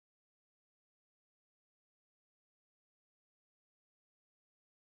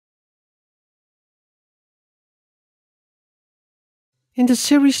In the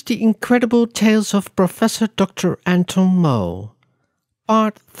series The Incredible Tales of Professor Dr. Anton Mole,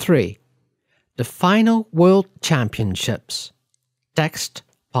 Part 3, The Final World Championships. Text,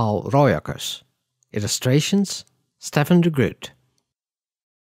 Paul Royakkers. Illustrations, Stefan de Groot.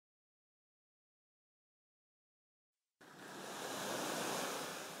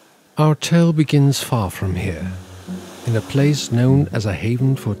 Our tale begins far from here, in a place known as a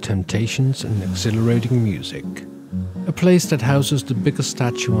haven for temptations and exhilarating music. A place that houses the biggest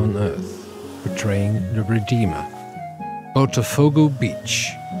statue on Earth, portraying the Redeemer. Botafogo Beach,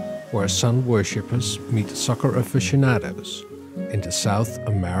 where sun worshippers meet soccer aficionados in the South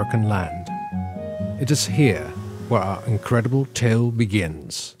American land. It is here where our incredible tale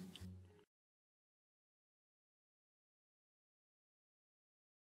begins.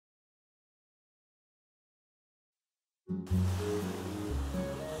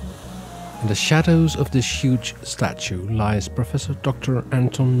 In the shadows of this huge statue lies Professor Dr.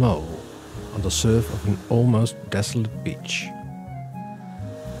 Anton Mole on the surf of an almost desolate beach.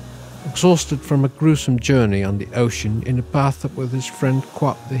 Exhausted from a gruesome journey on the ocean in a bathtub with his friend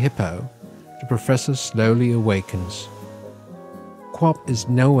Quap the hippo, the professor slowly awakens. Quap is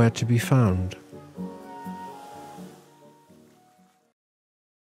nowhere to be found.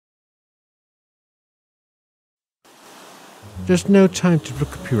 There's no time to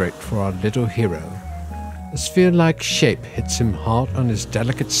recuperate for our little hero. A sphere-like shape hits him hard on his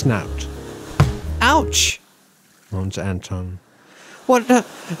delicate snout. "Ouch!" moans Anton. "What the...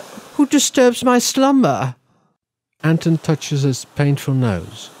 Who disturbs my slumber?" Anton touches his painful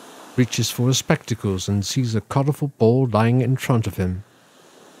nose, reaches for his spectacles and sees a colorful ball lying in front of him.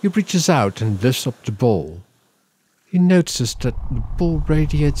 He reaches out and lifts up the ball. He notices that the ball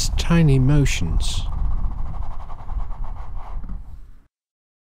radiates tiny motions.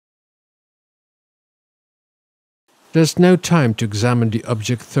 There's no time to examine the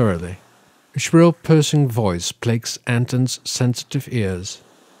object thoroughly. A shrill, piercing voice plagues Anton's sensitive ears.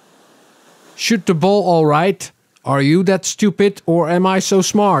 "Shoot the ball all right? Are you that stupid, or am I so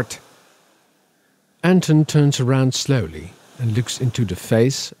smart?" Anton turns around slowly and looks into the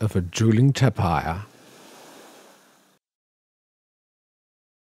face of a drooling tapir.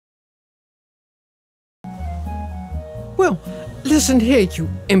 "Well, listen here, you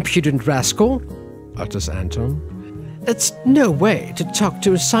impudent rascal," utters Anton. "That's no way to talk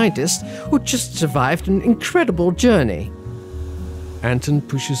to a scientist who just survived an incredible journey." Anton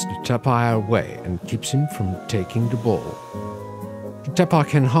pushes the tapir away and keeps him from taking the ball. The tapir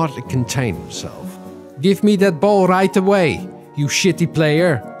can hardly contain himself. "Give me that ball right away, you shitty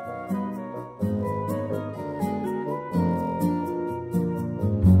player,"